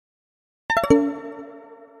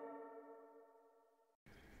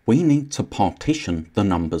we need to partition the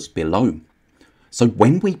numbers below. So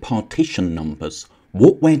when we partition numbers,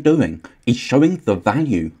 what we're doing is showing the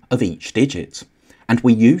value of each digit, and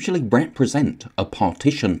we usually represent a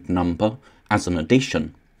partitioned number as an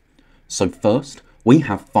addition. So first, we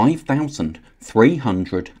have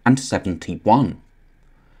 5,371.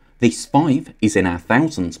 This 5 is in our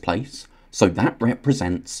thousands place, so that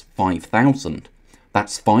represents 5,000.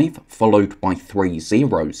 That's 5 followed by 3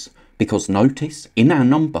 zeros, because notice in our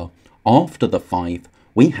number, after the 5,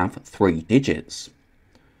 we have 3 digits.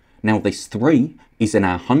 Now this 3 is in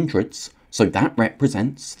our hundreds, so that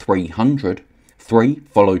represents 300. 3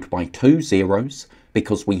 followed by 2 zeros,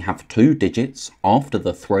 because we have 2 digits after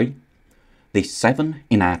the 3. This 7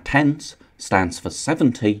 in our tens stands for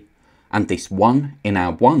 70, and this 1 in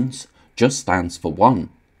our ones just stands for 1.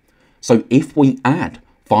 So if we add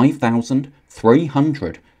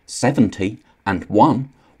 5,370 and 1,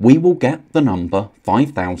 we will get the number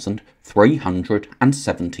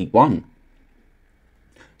 5,371.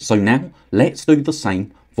 So now let's do the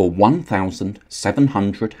same for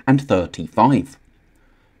 1,735.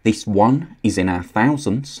 This 1 is in our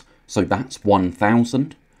thousands, so that's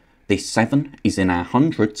 1,000. This 7 is in our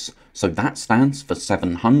hundreds, so that stands for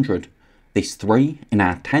 700. This 3 in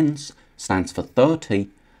our tens stands for 30,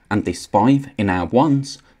 and this 5 in our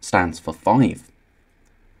ones stands for 5.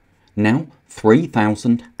 Now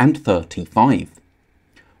 3,035.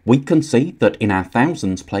 We can see that in our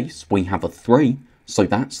thousands place we have a 3, so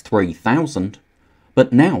that's 3,000.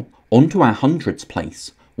 But now onto our hundreds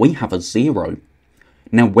place we have a 0.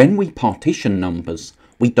 Now when we partition numbers,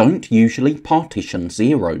 we don't usually partition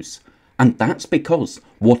zeros, and that's because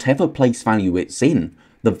whatever place value it's in,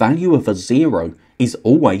 the value of a 0 is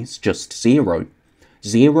always just 0.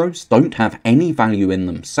 Zeros don't have any value in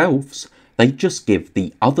themselves, they just give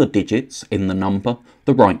the other digits in the number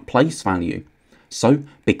the right place value. So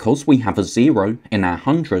because we have a 0 in our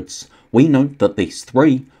hundreds, we know that this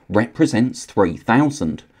 3 represents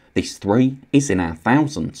 3,000. This 3 is in our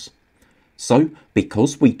thousands. So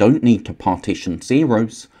because we don't need to partition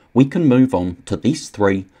zeros, we can move on to this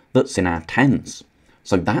 3 that's in our tens.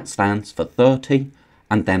 So that stands for 30,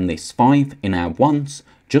 and then this 5 in our ones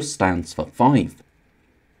just stands for 5.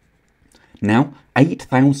 Now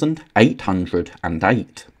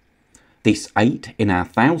 8,808. This 8 in our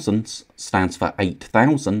thousands stands for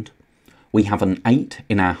 8,000. We have an 8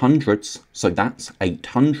 in our hundreds, so that's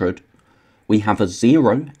 800. We have a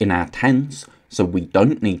 0 in our tens, so we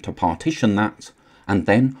don't need to partition that. And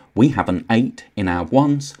then we have an 8 in our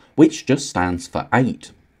ones, which just stands for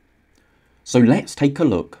 8. So let's take a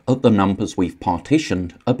look at the numbers we've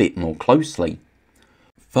partitioned a bit more closely.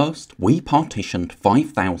 First, we partitioned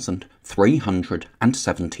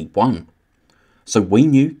 5,371. So we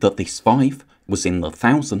knew that this 5 was in the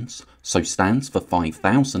thousands, so stands for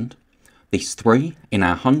 5,000. This 3 in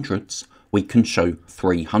our hundreds, we can show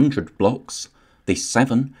 300 blocks. This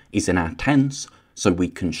 7 is in our tens, so we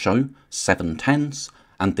can show 7 tens.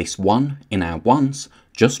 And this 1 in our ones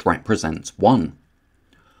just represents 1.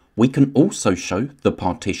 We can also show the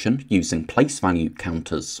partition using place value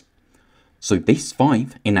counters. So this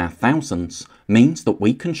 5 in our thousands means that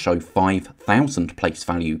we can show 5,000 place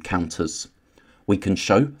value counters. We can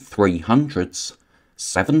show 3 hundreds,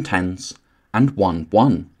 7 tens, and 1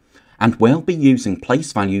 1. And we'll be using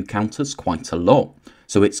place value counters quite a lot,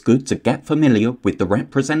 so it's good to get familiar with the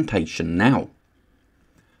representation now.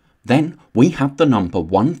 Then we have the number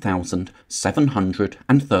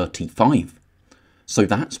 1,735. So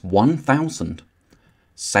that's 1,000,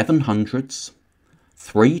 7 hundreds,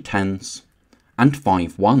 3 tens, and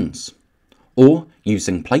 5 ones. Or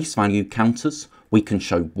using place value counters, we can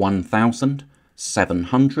show 1,000, 7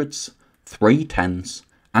 hundreds, 3 tens,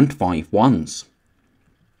 and 5 ones.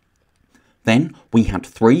 Then we had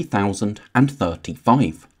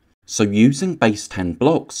 3,035. So using base 10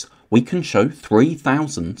 blocks, we can show 3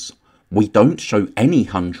 thousands. We don't show any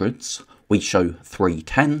hundreds, we show 3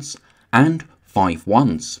 tens and 5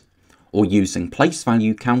 ones. Or using place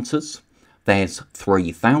value counters, there's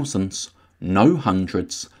 3 thousands, no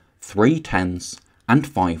hundreds, 3 tens, and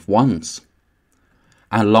 5 ones.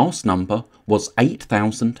 Our last number was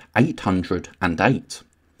 8,808.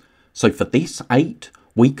 So for this 8,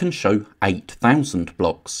 we can show 8,000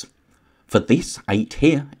 blocks. For this 8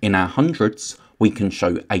 here in our hundreds, we can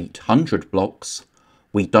show 800 blocks.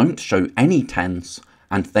 We don't show any tens,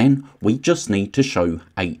 and then we just need to show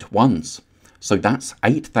 8 ones. So that's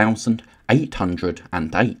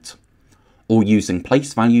 8,808. Or using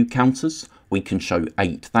place value counters, we can show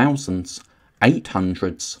 8 thousands, 8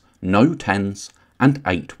 hundreds, no tens, and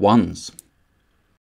 8 ones.